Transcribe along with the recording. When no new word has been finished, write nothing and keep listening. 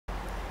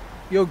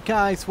Yo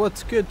guys,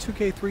 what's good?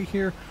 2K3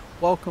 here.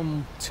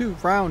 Welcome to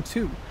round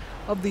 2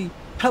 of the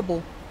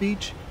Pebble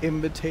Beach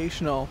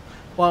Invitational.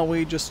 Why don't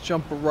we just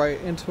jump right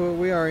into it?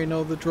 We already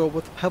know the drill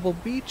with Pebble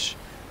Beach.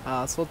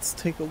 So let's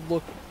take a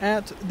look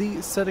at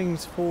the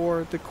settings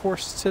for the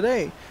course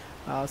today.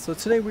 So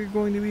today we're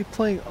going to be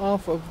playing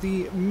off of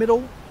the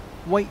middle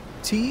white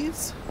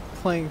tees,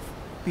 playing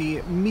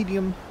the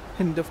medium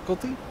pin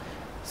difficulty.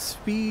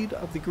 Speed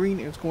of the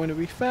green is going to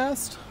be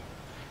fast,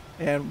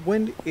 and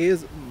wind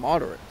is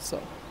moderate.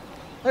 So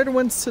lighter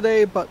winds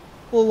today, but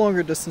a little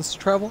longer distance to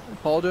travel. I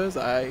apologize,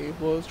 I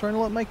was trying to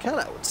let my cat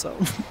out, so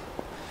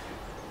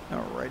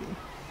alrighty.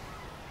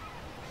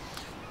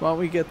 Why don't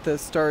we get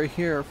this started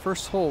here?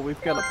 First hole,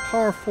 we've got a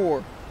par 4.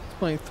 It's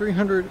playing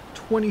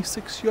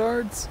 326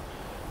 yards.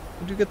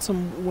 We do get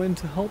some wind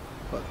to help,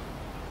 but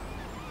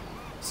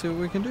let's see what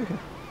we can do here.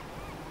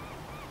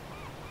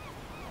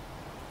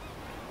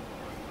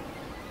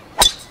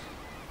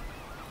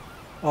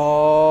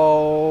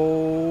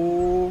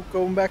 Oh,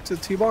 going back to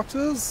the tee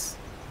boxes.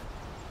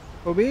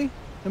 OB?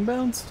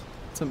 Inbounds?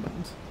 It's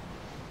inbounds.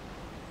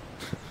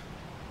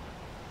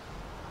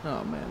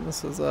 Oh man,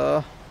 this is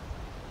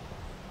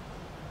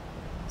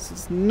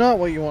not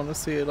what you want to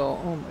see at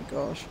all. Oh my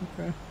gosh,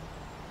 okay.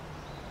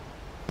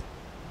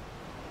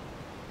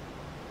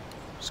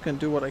 Just gonna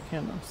do what I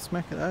can now.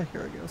 Smack it out of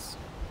here, I guess.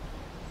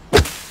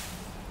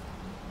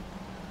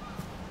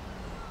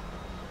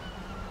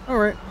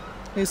 Alright.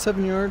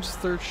 87 yards,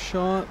 third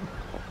shot.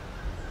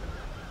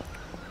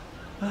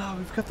 Oh,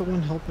 we've got the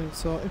wind helping,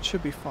 so it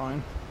should be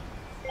fine.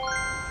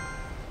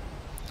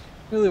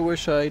 Really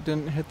wish I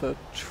didn't hit the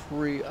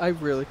tree. I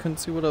really couldn't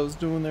see what I was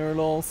doing there at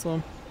all,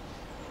 so.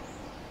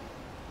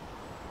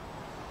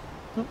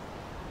 Oh.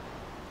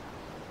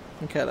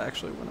 The cat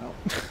actually went out.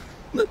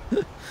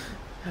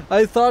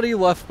 I thought he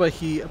left, but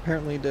he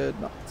apparently did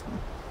not.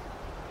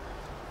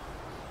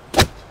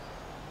 So.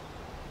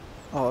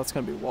 Oh, that's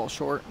gonna be well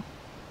short.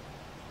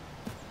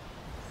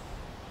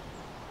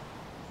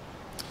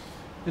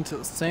 Into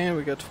the sand,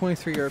 we got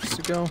 23 yards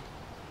to go.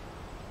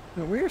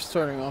 And we are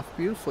starting off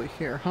beautifully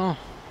here, huh?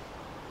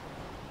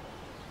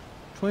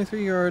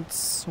 23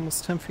 yards,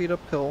 almost 10 feet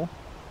uphill.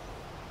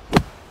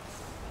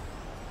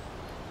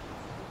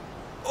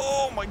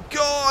 Oh my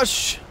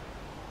gosh!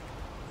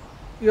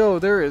 Yo,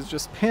 there is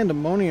just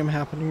pandemonium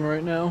happening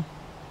right now.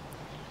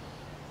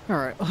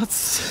 Alright,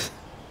 let's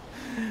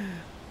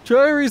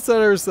try to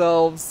reset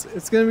ourselves.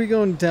 It's going to be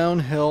going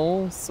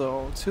downhill,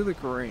 so to the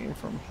green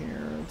from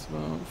here. It's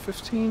about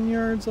 15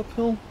 yards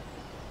uphill.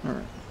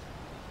 Alright.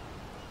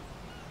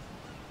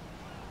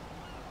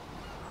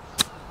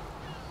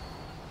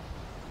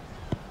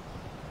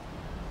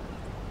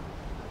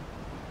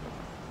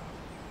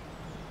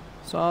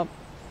 Stop.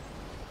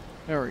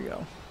 There we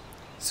go.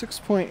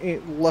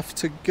 6.8 left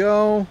to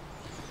go.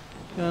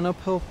 Got an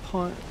uphill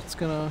putt. It's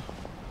going to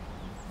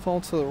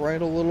fall to the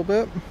right a little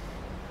bit.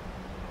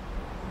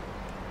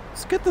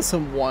 Let's get this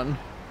in 1. Why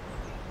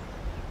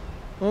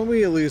don't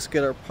we at least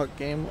get our putt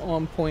game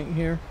on point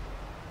here?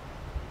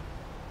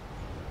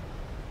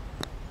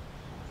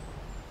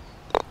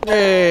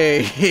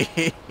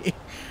 Hey!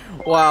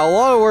 Wow, a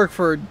lot of work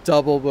for a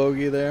double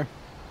bogey there.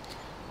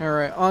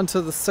 Alright, on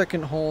to the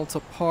second hole. It's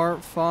a par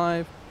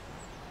 5.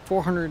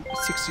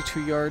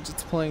 462 yards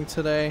it's playing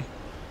today.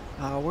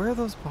 Where are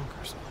those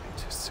bunkers?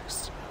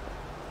 260.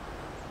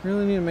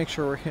 Really need to make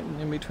sure we're hitting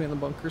in between the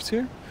bunkers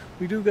here.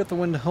 We do get the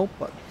wind to help,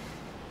 but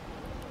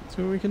let's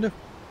see what we can do.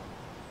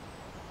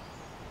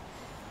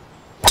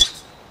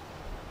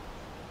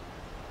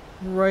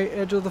 Right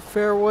edge of the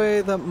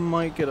fairway. That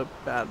might get a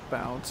bad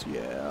bounce.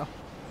 Yeah.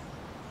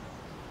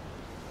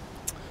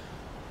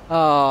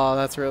 Oh,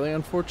 that's really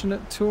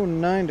unfortunate.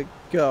 209 to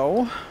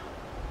go.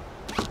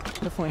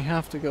 Definitely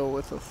have to go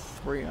with a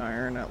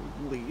 3-iron at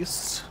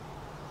least.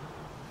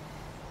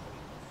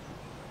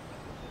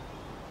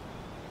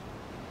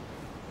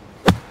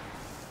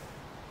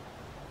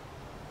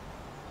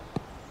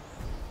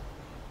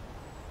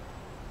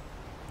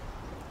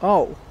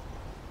 Oh.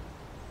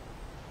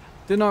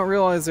 Did not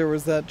realize there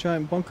was that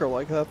giant bunker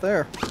like that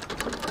there.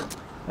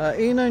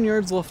 89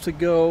 yards left to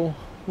go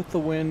with the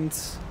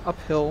winds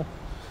uphill.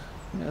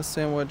 Yeah,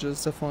 sand wedge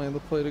is definitely the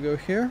play to go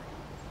here.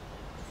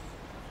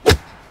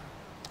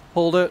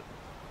 Hold it.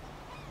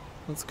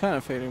 It's kind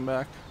of fading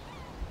back.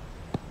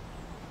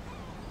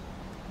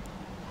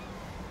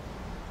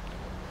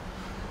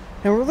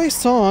 And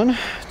release on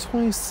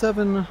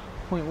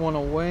 27.1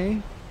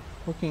 away.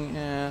 Looking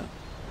at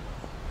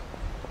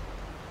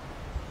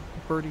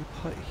birdie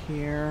putt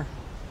here.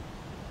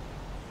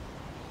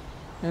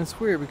 And it's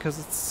weird because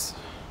it's,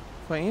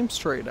 if I aim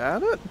straight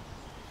at it,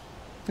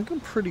 I think I'm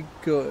pretty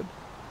good.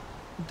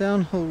 The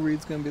downhill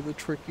read's gonna be the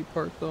tricky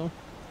part though.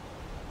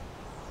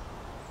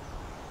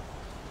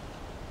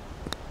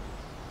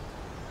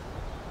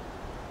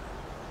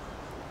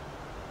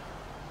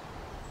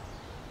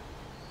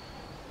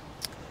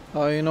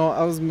 Oh, you know,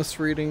 I was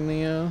misreading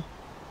the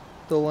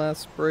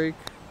last break.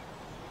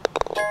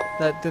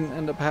 That didn't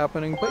end up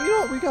happening, but you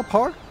know what, we got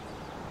par.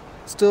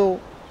 Still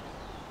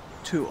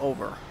 2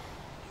 over.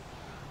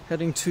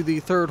 Heading to the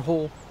third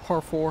hole,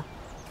 par 4,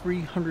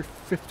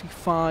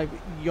 355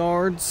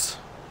 yards.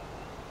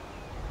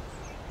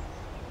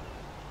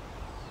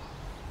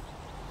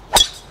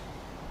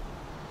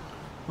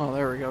 Oh,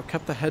 there we go.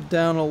 Kept the head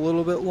down a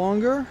little bit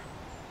longer.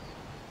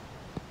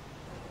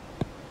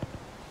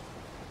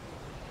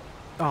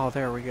 Oh,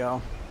 there we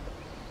go.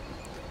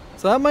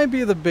 So that might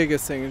be the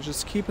biggest thing, is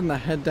just keeping the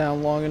head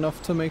down long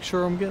enough to make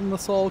sure I'm getting the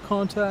solid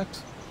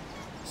contact.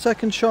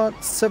 Second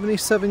shot,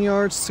 77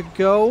 yards to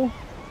go.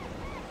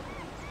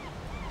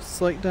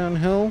 Slight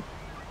downhill.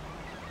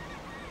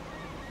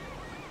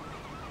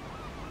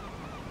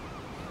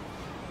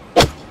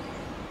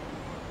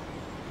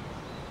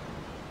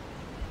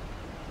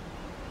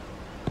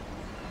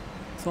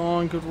 It's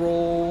on, good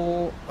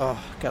roll.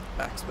 Oh, got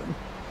the backspin.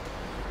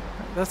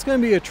 That's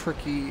going to be a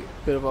tricky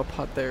bit of a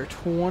putt there.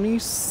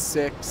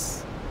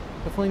 26.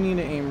 Definitely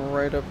need to aim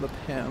right over the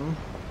pin.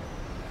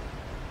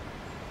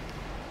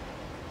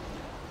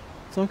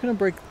 It's not going to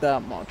break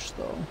that much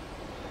though.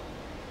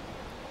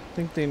 I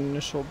think the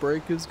initial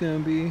break is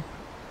going to be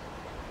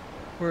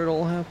where it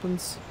all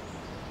happens.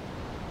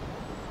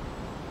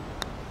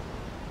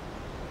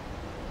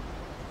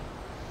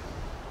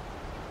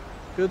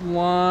 Good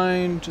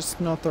line, just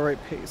not the right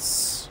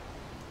pace.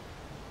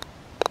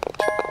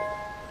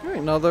 Alright,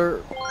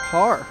 another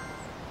par.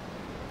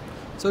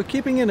 So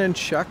keeping it in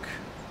check.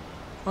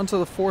 Onto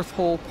the fourth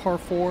hole, par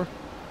 4,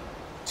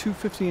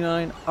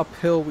 259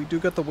 uphill. We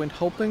do get the wind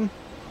helping.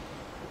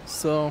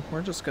 So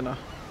we're just gonna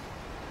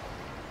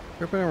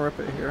rip it and rip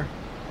it here.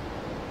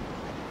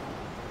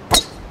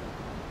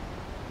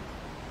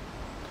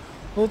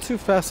 A little too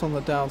fast on the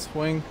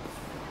downswing.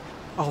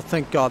 Oh,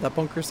 thank God that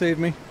bunker saved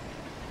me.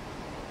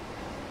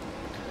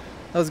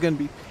 That was gonna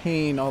be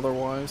pain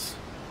otherwise.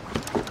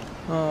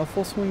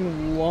 Full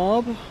swing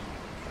lob.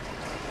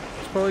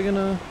 It's probably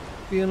gonna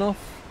be enough.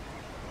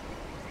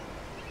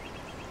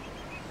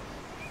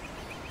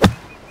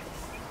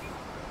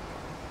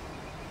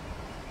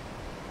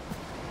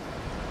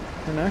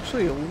 And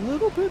actually a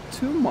little bit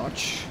too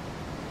much.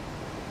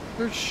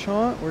 Third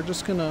shot, we're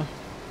just gonna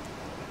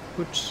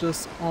switch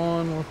this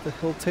on with the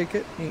hill take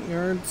it, 8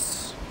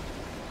 yards.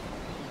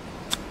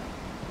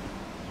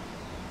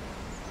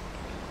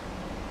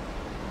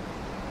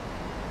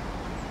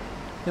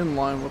 In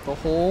line with the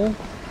hole.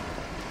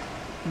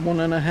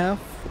 1.5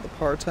 for the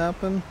par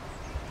tapping.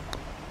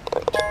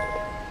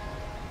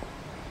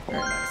 Very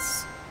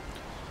nice.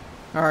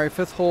 Alright,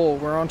 fifth hole.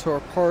 We're on to our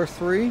par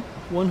 3.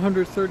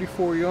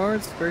 134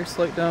 yards. Very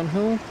slight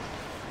downhill.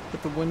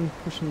 With the wind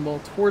pushing the ball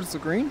towards the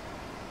green.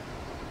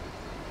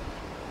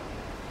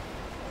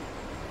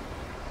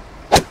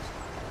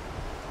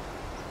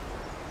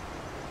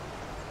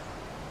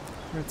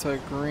 Right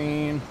side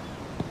green.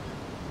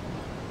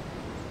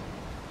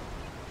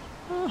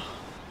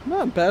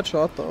 Not a bad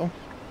shot though.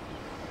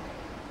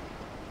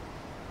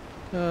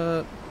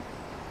 What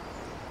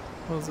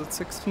was it,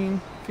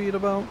 16 feet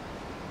about?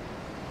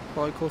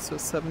 Probably close to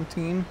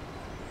 17.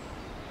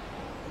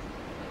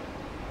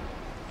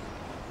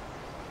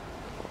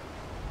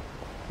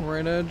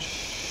 Right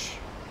edge.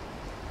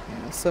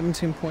 Yeah,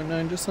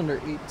 17.9, just under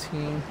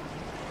 18.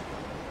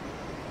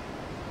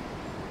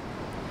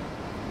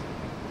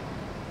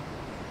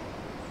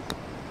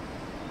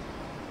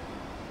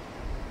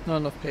 Not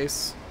enough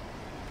pace.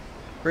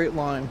 Great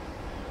line.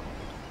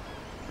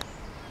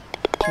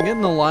 I'm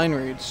getting the line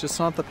reads, just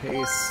not the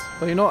pace.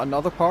 But you know what,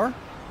 another par?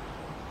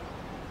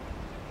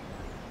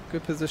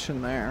 Good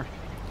position there.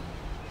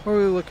 What are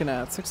we looking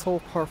at? 6th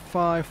hole par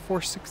 5,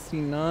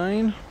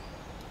 469.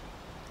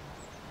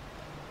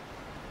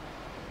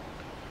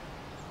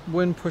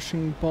 Wind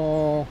pushing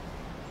ball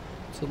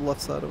to the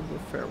left side of the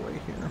fairway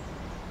here.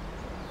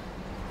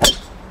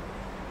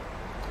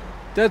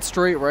 Dead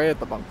straight right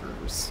at the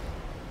bunkers.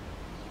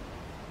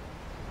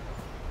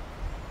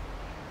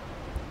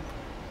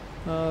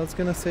 I was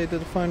gonna say,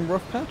 did it find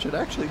rough patch? It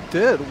actually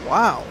did.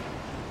 Wow.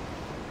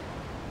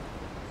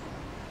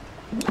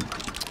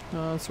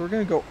 So we're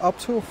gonna go up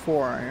to a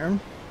 4-iron.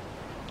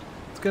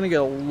 It's gonna get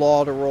a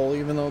lot of roll,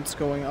 even though it's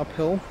going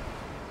uphill.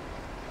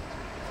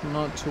 I'm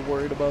not too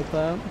worried about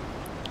that.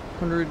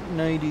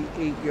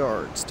 198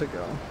 yards to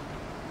go.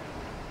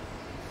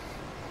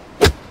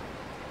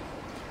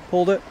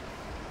 Hold it.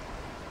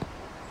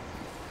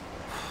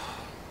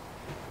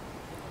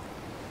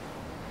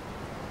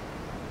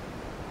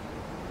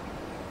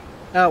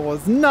 That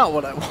was not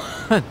what I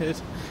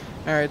wanted.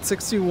 Alright,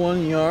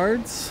 61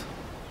 yards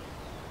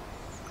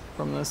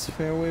from this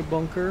fairway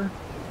bunker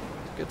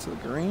to get to the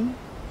green.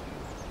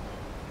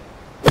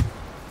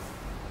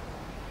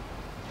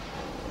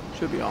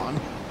 Should be on.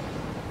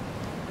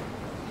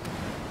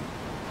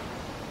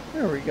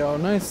 There we go,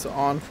 nice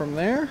on from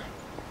there.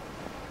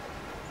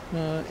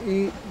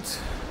 8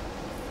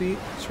 feet,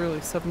 it's really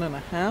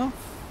 7.5.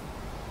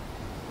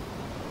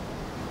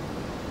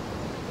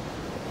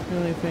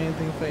 Really, if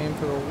anything, if I aim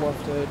for the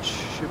left edge,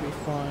 should be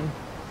fine.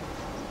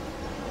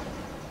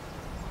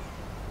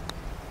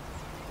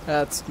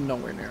 That's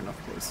nowhere near enough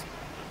pace.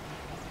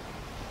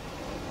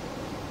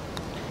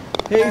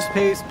 Pace,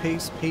 pace,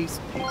 pace, pace,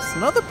 pace.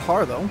 Another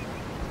par though.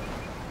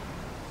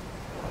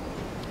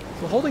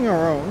 We're holding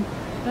our own.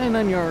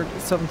 99 yard,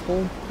 7th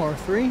hole, par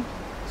 3.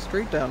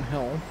 Straight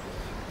downhill.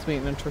 It's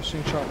been an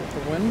interesting shot with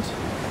the wind.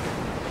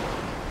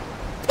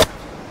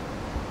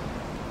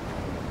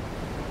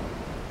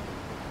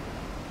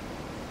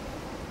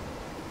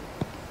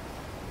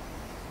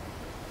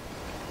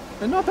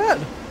 And not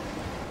bad.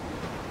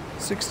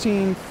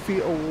 16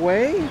 feet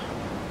away.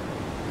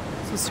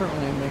 This is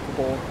certainly a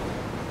makeable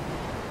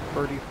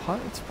birdie putt.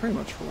 It's pretty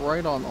much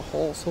right on the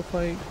hole, so if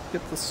I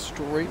get this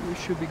straight, we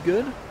should be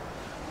good.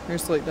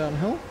 Here's light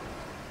downhill.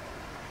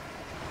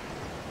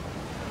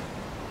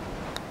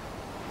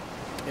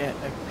 And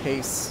a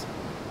pace.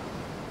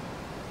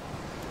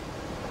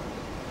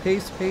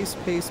 Pace, pace,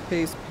 pace,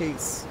 pace,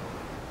 pace.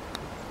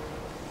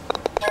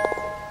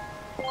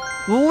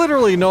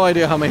 Literally no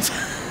idea how many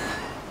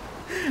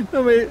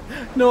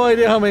no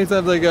idea how many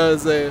times I gotta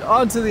say it.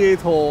 On to the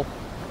 8th hole.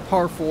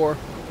 Par 4.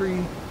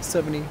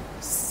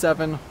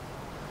 377.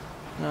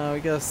 We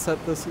gotta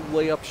set this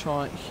layup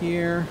shot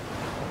here.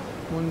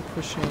 One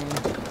pushing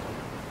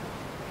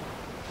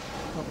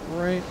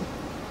upright.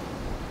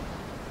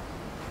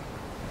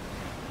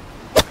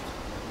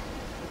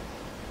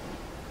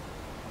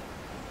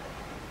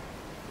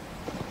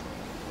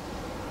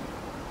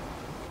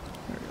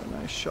 There we go,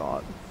 nice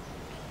shot.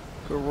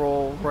 Good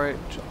roll right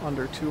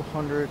under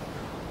 200.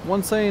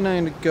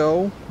 179 to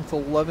go with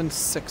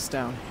 11.6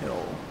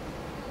 downhill.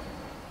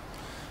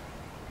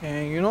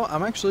 And you know,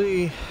 I'm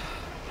actually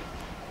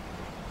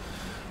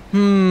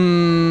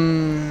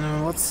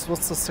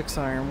what's the 6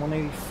 iron?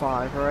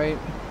 185, right?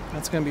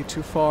 That's gonna be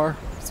too far,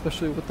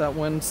 especially with that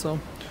wind, so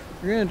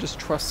we're gonna just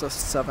trust a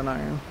 7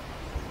 iron.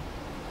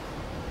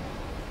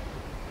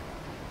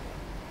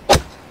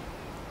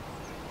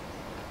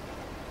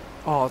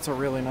 Oh, it's a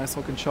really nice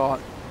looking shot.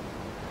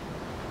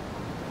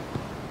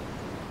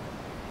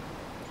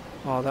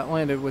 Oh, that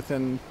landed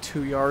within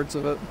 2 yards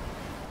of it.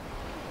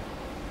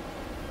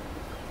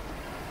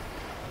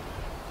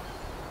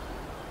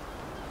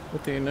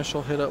 With the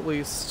initial hit at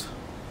least.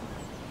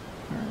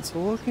 Alright, so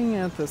looking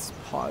at this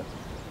putt.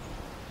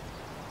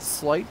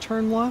 Slight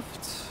turn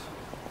left.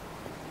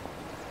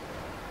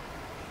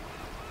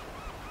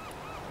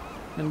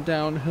 And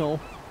downhill.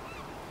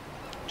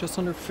 Just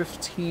under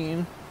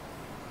 15.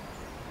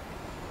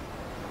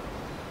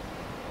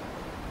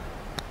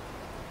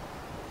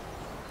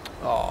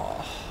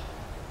 Oh.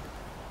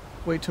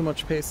 Way too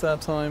much pace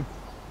that time.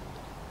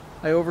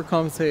 I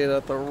overcompensated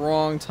at the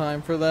wrong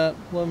time for that.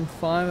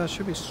 11.5, that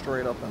should be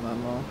straight up and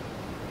then though.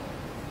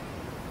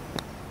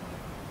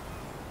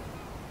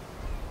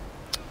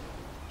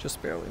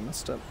 Just barely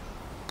missed it.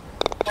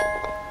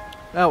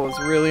 That was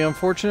really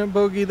unfortunate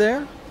bogey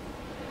there.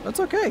 That's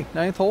okay.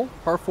 9th hole,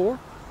 par 4.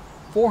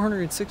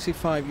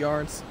 465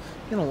 yards.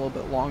 Getting a little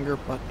bit longer,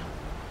 but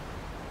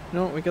you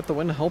know what? We got the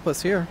wind to help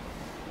us here.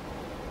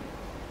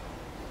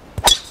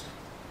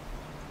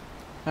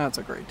 That's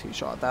a great tee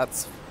shot.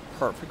 That's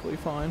perfectly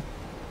fine.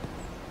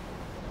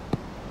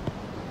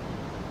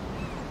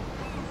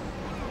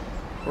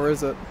 Or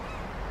is it?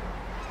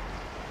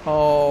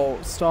 Oh,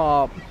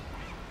 stop.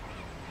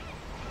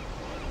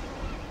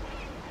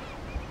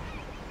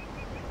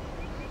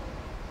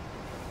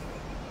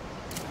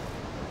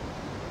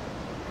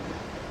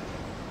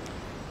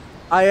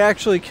 I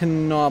actually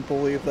cannot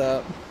believe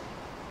that.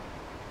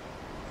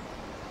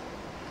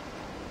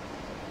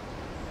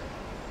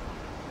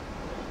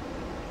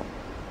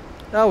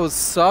 That was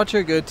such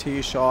a good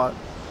tee shot.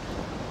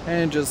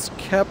 And just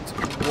kept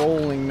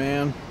rolling,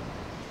 man.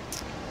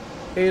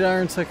 8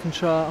 iron second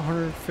shot,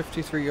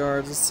 153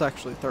 yards. This is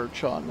actually 3rd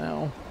shot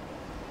now.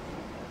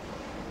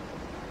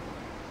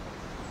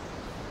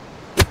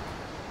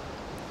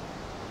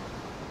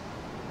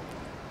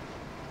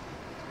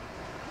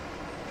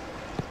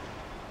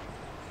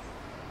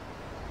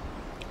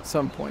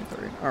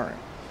 .3. Alright.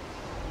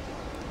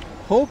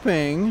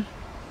 Hoping we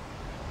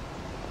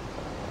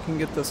can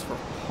get this for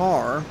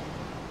par.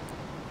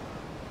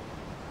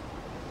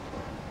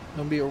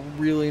 That'll be a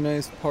really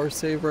nice par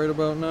save right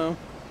about now.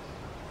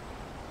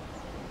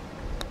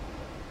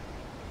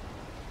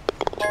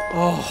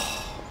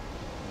 Oh.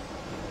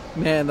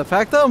 Man, the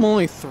fact that I'm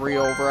only 3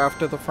 over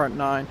after the front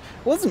 9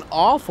 wasn't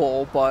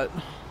awful, but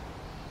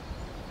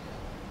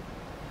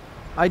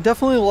I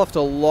definitely left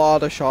a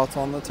lot of shots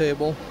on the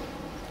table.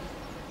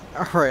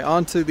 Alright,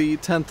 on to the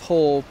 10th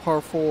hole, par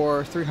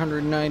 4,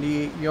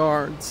 398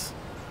 yards.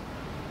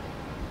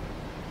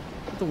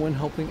 The wind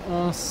helping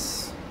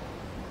us.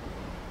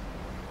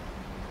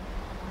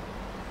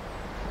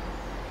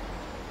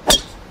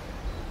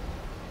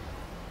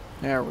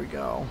 There we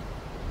go.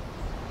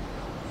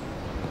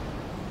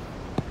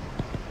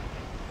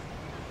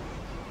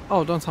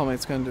 Oh, don't tell me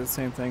it's going to do the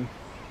same thing.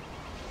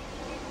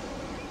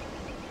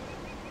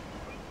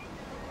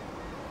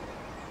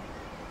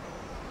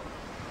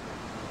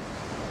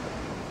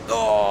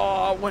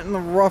 Oh, went in the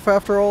rough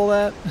after all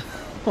that.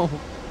 Oh,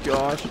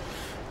 gosh.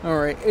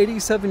 Alright,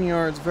 87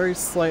 yards, very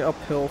slight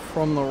uphill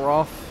from the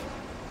rough.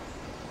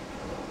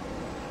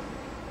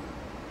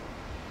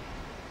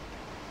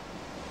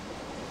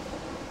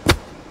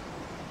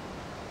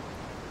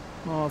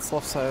 Oh, it's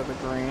left side of the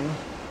green.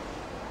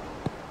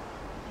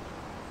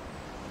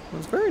 It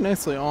was very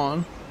nicely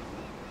on.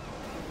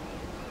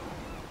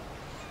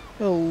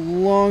 A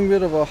long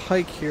bit of a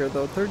hike here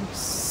though,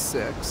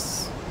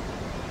 36.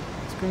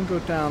 It's gonna go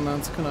down, then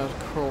it's gonna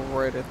curl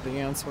right at the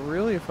end. So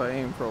really, if I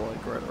aim for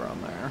like right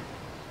around there,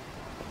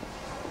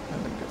 I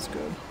think it's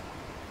good.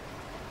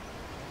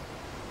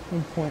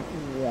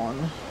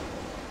 1.1.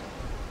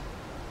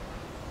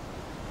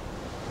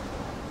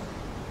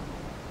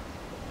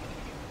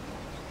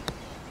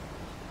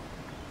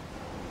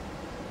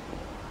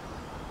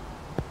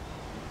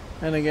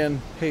 And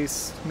again,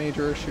 pace,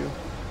 major issue.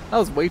 That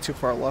was way too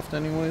far left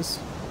anyways.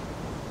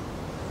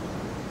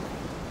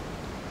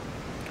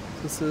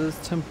 This is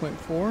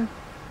 10.4.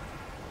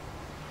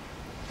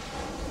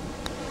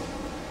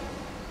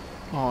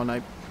 Oh,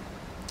 and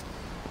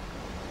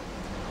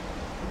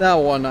that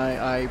one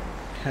I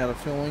had a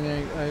feeling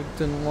I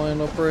didn't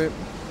line up right.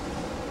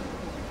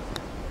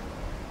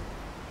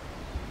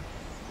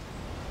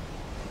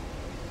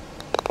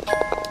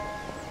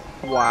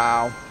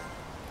 Wow.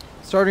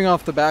 Starting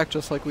off the back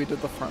just like we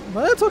did the front.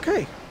 But that's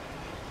okay.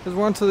 Because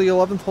we're on to the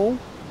 11th hole.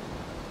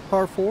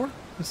 Par 4.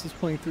 This is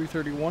playing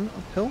 331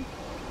 uphill.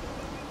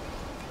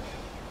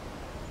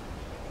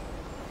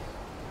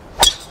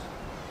 It's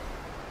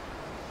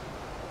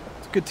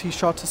a good tee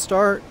shot to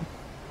start.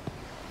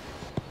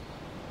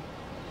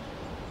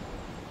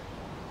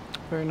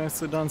 Very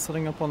nicely done,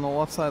 setting up on the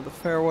left side of the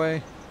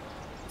fairway.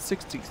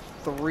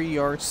 63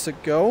 yards to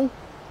go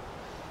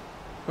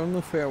from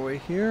the fairway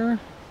here.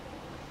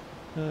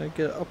 And I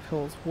get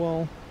uphill as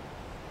well.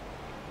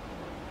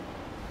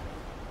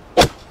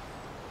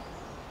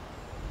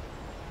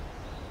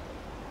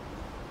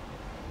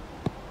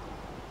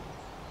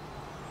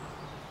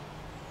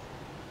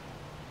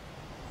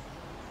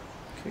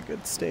 Okay,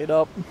 good. Stayed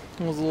up.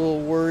 I was a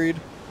little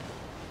worried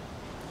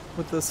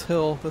with this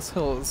hill. This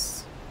hill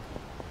is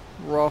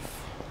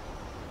rough.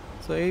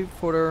 So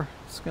 8-footer.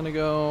 It's gonna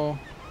go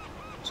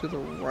to the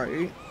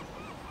right.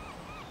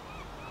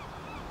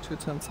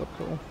 2/10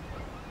 uphill.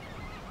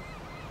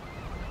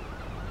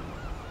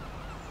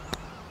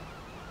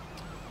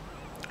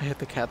 I hit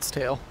the cat's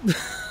tail.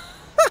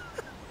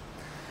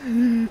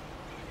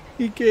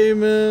 He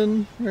came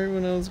in right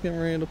when I was getting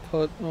ready to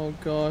putt. Oh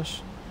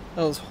gosh.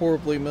 That was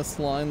horribly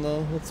mislined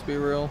though, let's be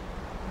real.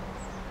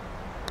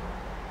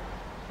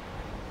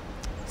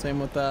 Same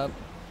with that.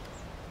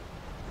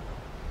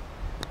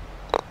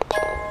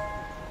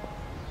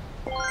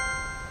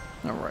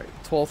 Alright,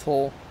 12th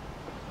hole.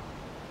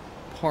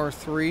 Par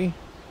 3.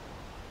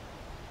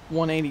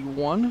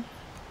 181.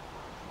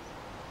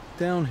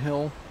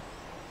 Downhill.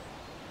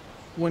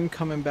 Wind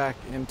coming back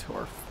into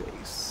our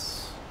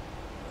face.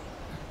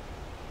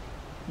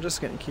 I'm just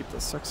gonna keep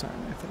this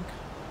 6-iron, I think.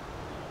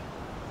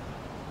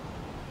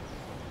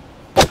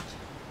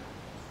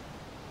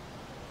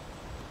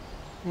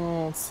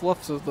 Well, it's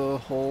left of the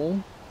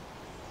hole.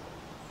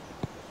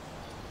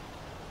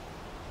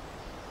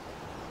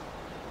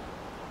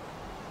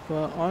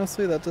 But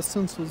honestly, that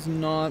distance was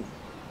not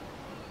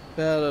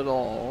bad at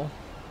all.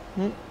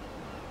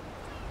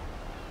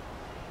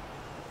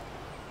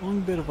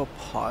 Long bit of a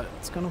putt.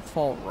 It's gonna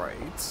fall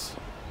right.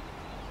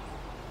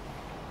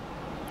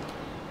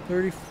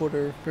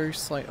 30-footer, very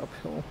slight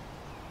uphill.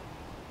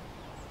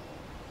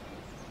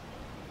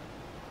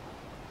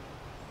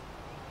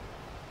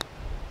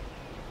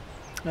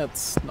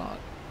 That's not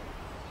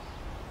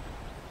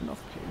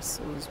enough pace.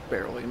 It was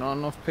barely not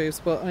enough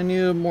pace, but I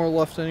needed more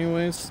left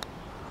anyways.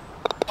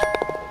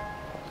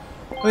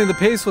 I mean, the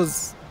pace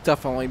was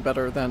definitely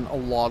better than a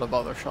lot of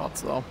other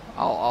shots though.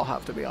 I'll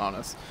have to be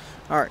honest.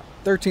 Alright,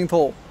 13th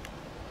hole.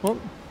 Oh.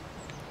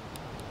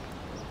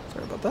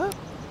 Sorry about that.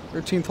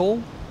 13th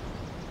hole.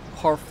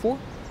 Par 4.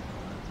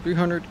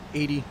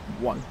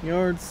 381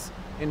 yards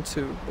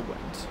into the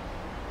wind.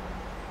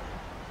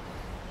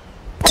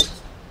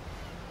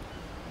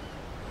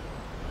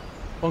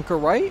 Bunker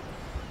right.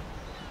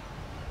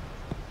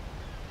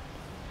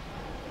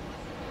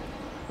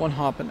 One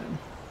hopping in.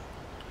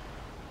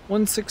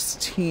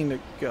 116 to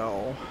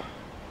go.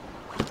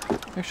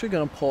 Actually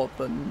gonna pull up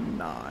the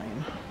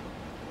 9.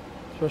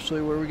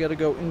 Especially where we gotta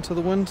go into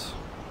the wind.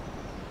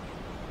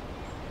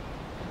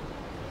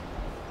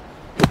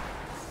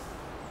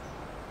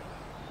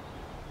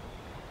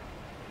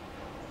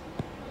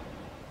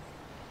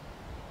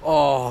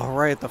 Oh,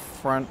 right at the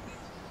front.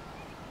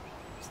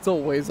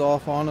 Still ways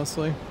off,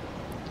 honestly.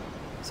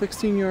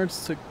 16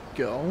 yards to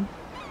go.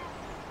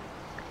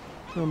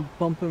 Gonna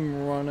bump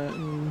and run it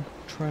and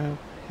try and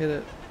hit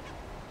it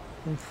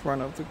in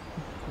front of the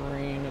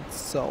green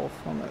itself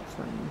on that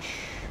fringe.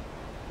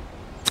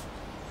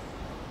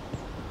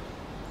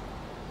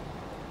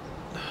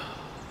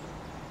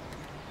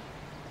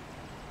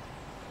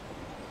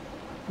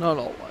 Not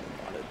all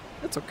I wanted.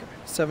 It's okay.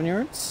 7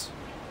 yards.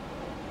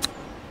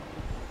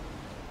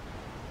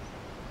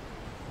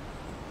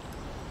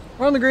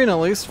 We're on the green at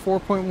least.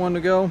 4.1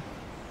 to go.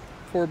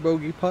 4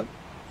 bogey putt.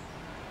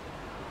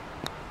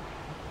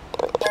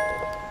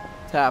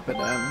 Tap it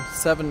in.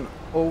 7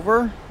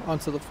 over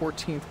onto the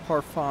 14th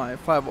par 5.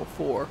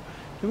 504.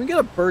 Can we get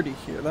a birdie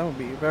here? That would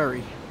be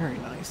very, very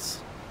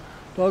nice.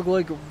 Dog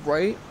leg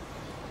right.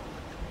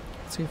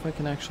 Let's see if I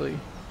can actually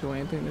do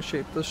anything to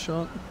shape this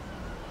shot.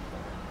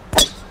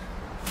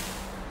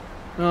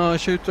 No, I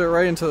shoot it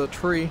right into the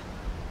tree.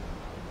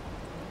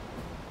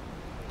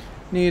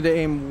 Need to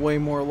aim way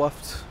more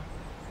left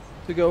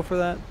to go for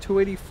that.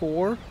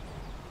 284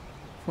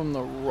 from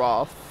the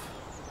rough.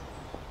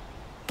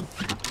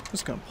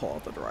 Just gonna pull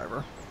out the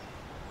driver.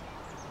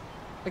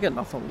 I got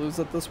nothing to lose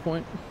at this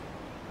point.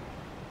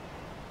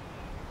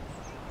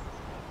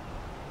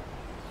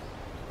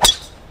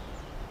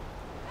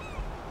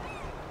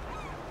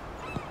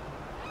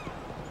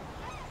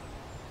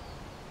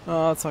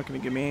 It's not going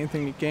to give me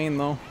anything to gain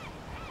though.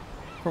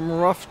 From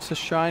rough to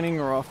shining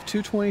rough.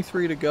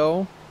 223 to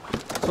go.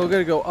 So we're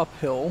going to go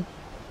uphill.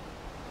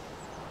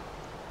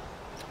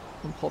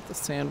 And pull up the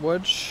sand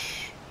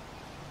wedge.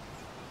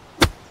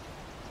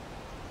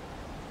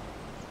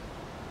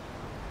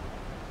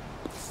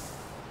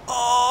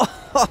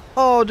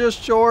 Oh, just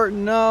short.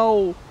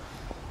 No.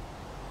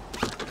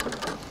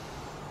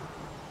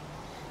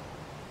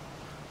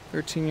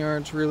 13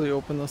 yards really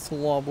open this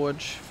lob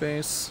wedge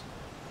face.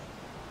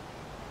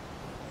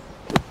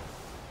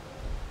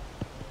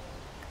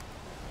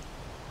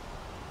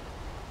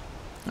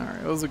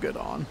 Alright, it was a good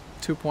on.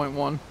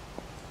 2.1.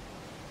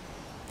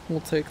 We'll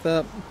take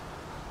that.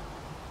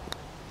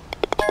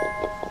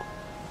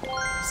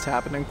 It's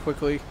happening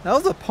quickly. That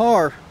was a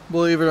par,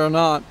 believe it or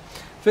not.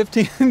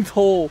 15th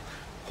hole,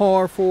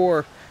 par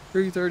 4,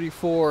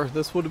 334.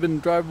 This would have been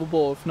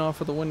drivable if not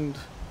for the wind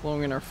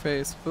blowing in our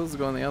face. If it was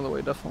going the other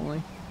way,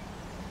 definitely.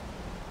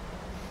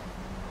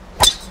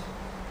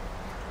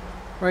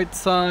 Right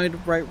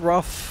side, right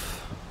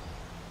rough.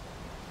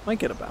 Might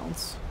get a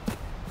bounce.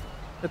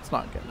 It's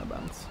not getting a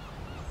bounce.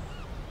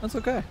 That's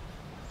okay.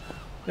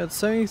 We got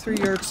 73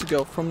 yards to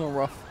go from the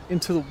rough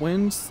into the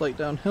wind, slight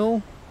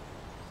downhill.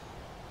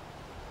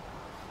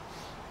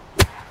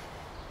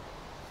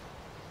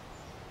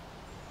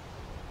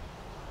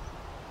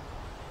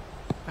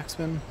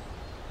 Backspin.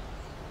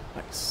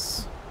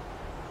 Nice.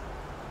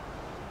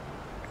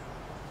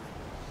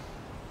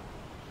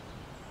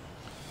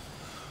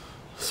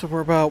 So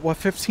we're about, what,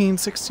 15,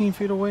 16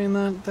 feet away in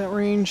that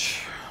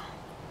range.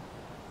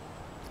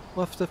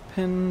 Left of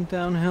pin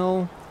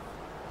downhill.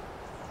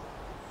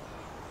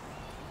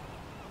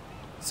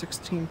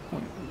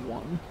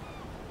 16.1.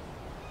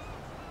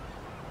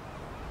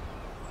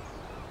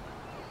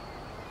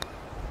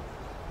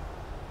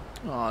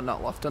 Oh,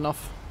 not left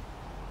enough.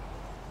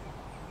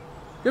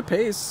 Good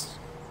pace,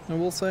 I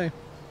will say.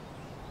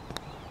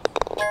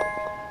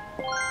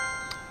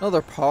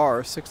 Another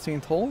par,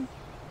 16th hole.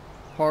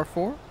 Par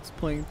 4. It's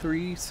playing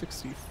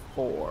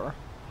 364.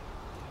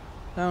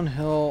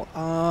 Downhill,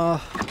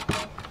 I'm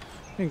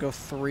gonna go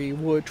 3.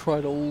 Would try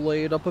to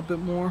lay it up a bit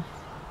more.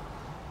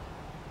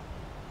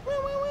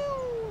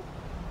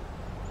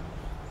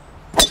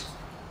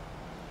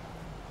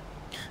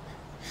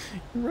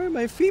 You're right at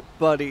my feet,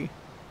 buddy.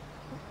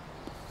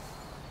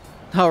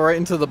 Oh, right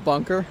into the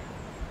bunker.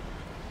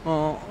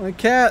 Oh, the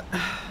cat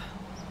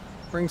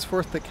brings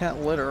forth the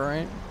cat litter,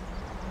 right?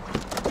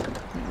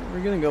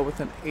 We're gonna go with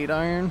an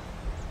 8-iron.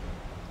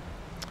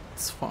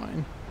 It's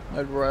fine.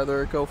 I'd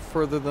rather go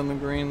further than the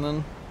green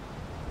than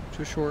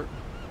too short.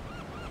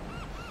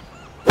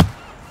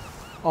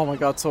 Oh my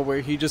god, so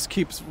weird. He just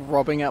keeps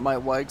rubbing at my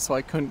leg so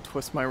I couldn't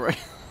twist my right.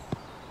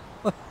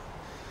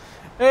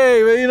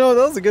 Hey, but you know,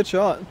 that was a good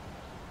shot.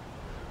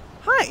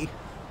 Hi!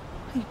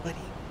 Hey, buddy.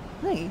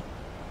 Hey.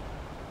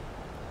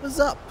 What's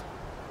up?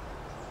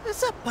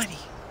 What's up, buddy?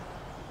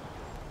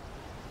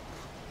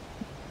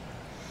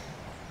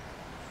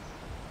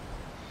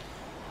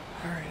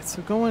 Alright,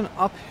 so going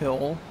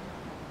uphill.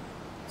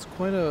 It's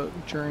quite a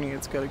journey.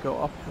 It's got to go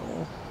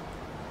uphill.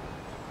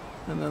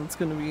 And then it's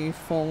going to be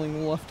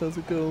falling left as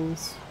it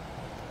goes.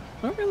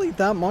 Not really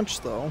that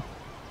much, though.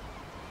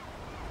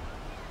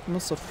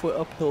 Almost a foot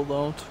uphill,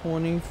 though.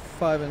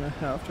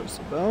 25.5 just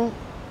about.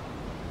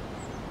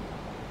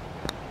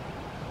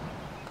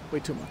 Way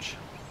too much.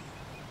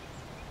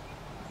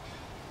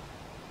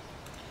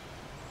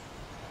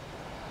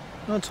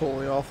 Not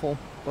totally awful,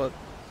 but...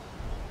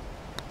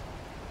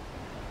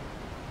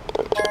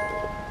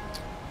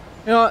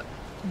 You know what?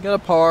 Got a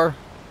par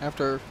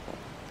after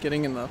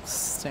getting in the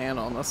sand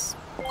on this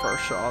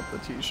first shot, the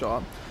tee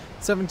shot.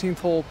 17th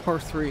hole, par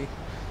 3.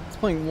 It's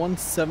playing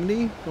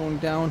 170, going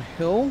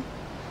downhill.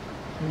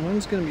 And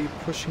one's going to be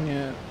pushing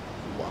it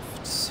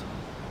left.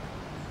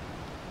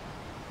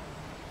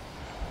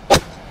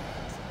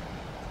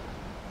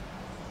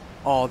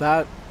 Oh,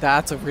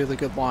 that's a really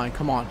good line.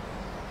 Come on.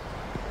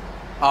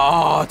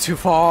 Oh, too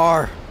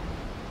far.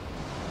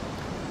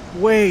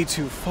 Way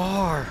too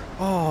far.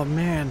 Oh,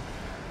 man.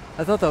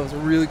 I thought that was a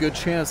really good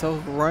chance. That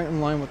was right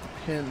in line with the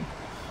pin.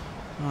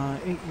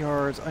 8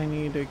 yards. I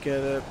need to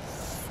get it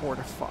 4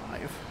 to 5.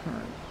 All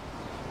right.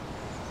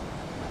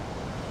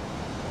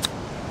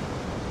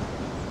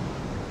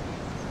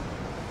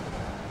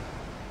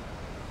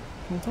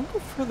 Well, don't go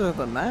further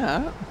than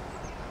that.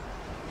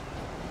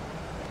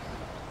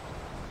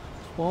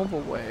 12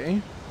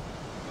 away.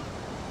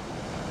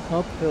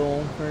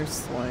 Uphill, very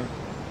slight.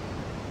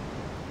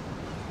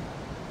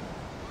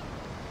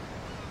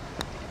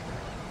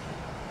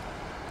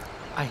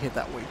 I hit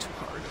that way too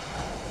hard.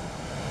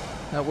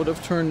 That would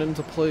have turned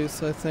into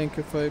place, I think,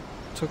 if I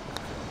took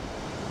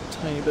a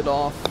tiny bit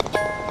off.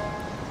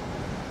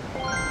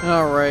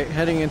 Alright,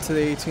 heading into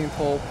the 18th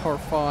hole, par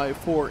 5,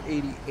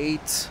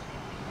 488.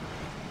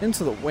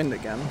 Into the wind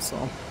again,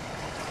 so.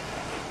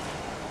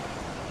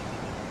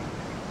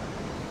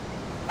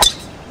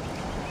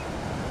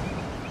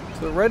 To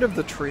the right of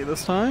the tree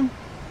this time.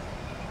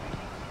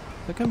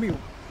 That can be...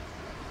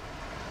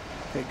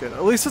 Okay, good.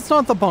 At least it's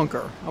not the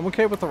bunker. I'm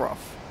okay with the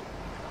rough.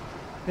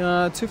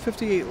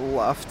 258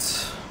 left.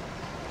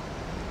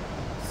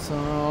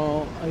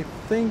 So, I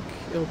think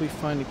it'll be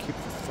fine to keep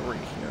the 3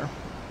 here.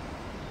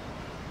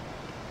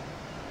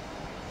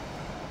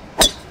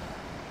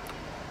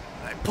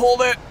 I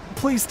pulled it!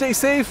 Please stay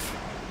safe!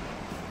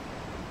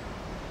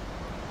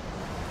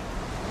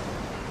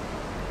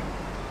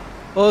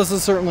 Well, this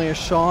is certainly a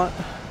shot.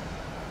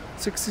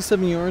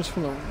 67 yards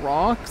from the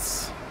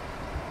rocks.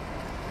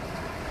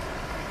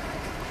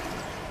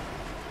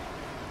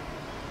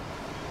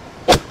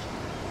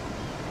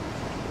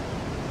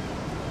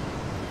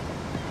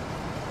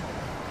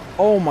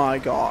 Oh my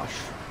gosh.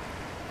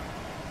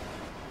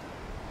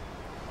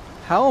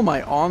 How am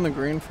I on the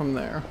green from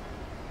there?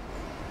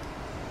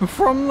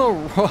 From the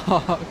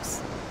rocks.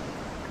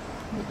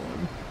 Hold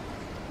on.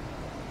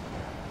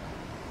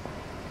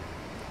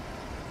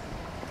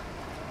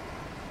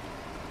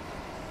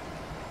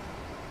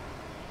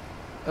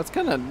 That's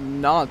kind of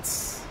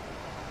nuts.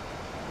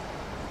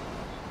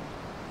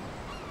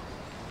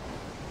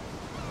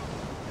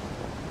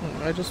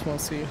 I just want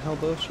to see how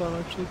the shot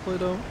actually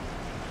played out.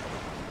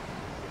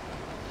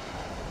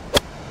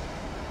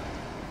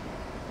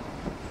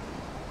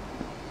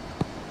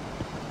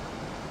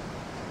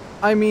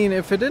 I mean,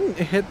 if it didn't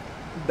hit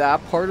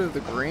that part of the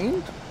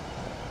green,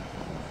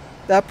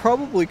 that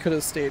probably could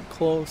have stayed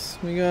close.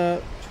 We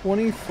got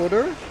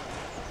 20-footer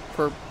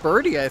for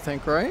birdie, I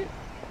think, right?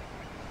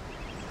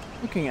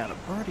 Looking at a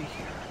birdie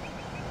here.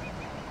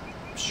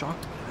 I'm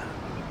shocked by that.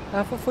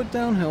 Half a foot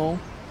downhill.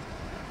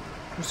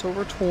 Just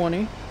over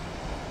 20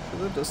 for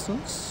the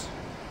distance.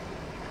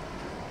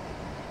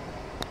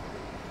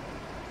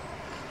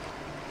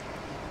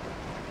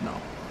 No.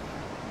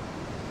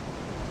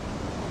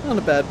 Not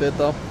a bad bid,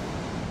 though.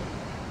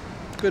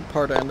 Good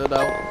part ended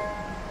out.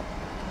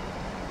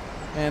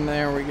 And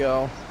there we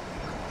go.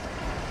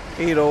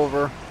 8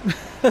 over.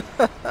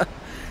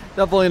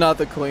 Definitely not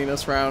the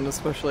cleanest round,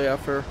 especially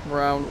after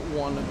round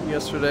 1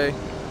 yesterday.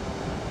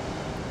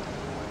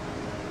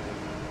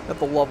 Got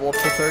the level up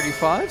to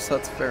 35, so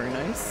that's very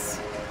nice.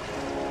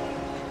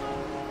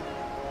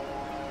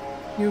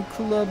 New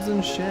clubs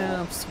and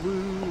shafts,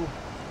 woo!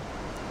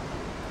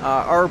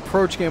 Our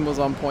approach game was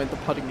on point, the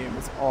putting game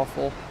was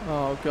awful.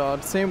 Oh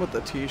god, same with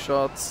the tee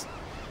shots.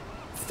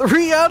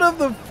 3 out of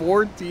the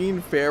 14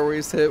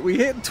 fairways hit. We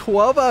hit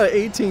 12 out of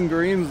 18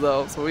 greens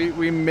though, so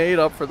we made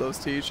up for those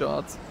tee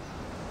shots.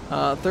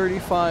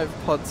 35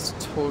 putts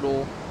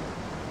total.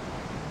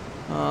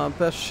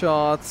 Best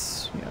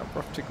shots, yeah,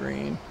 rough to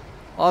green.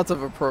 Lots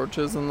of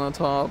approaches in the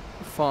top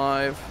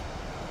 5,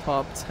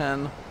 top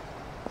 10.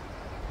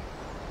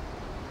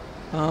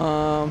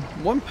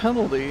 1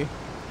 penalty.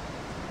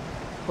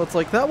 But it's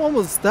like that one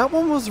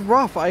was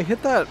rough. I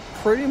hit that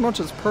pretty much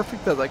as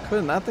perfect as I could,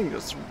 and that thing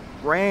just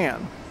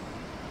ran.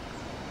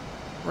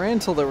 Ran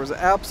until there was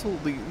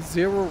absolutely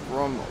 0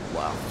 room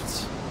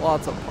left.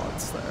 Lots of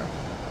putts there.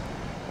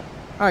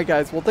 Alright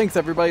guys, well thanks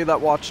everybody that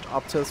watched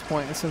up to this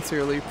point. I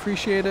sincerely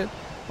appreciate it.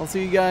 I'll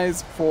see you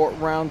guys for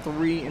round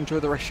 3.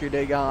 Enjoy the rest of your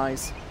day,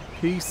 guys.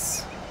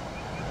 Peace.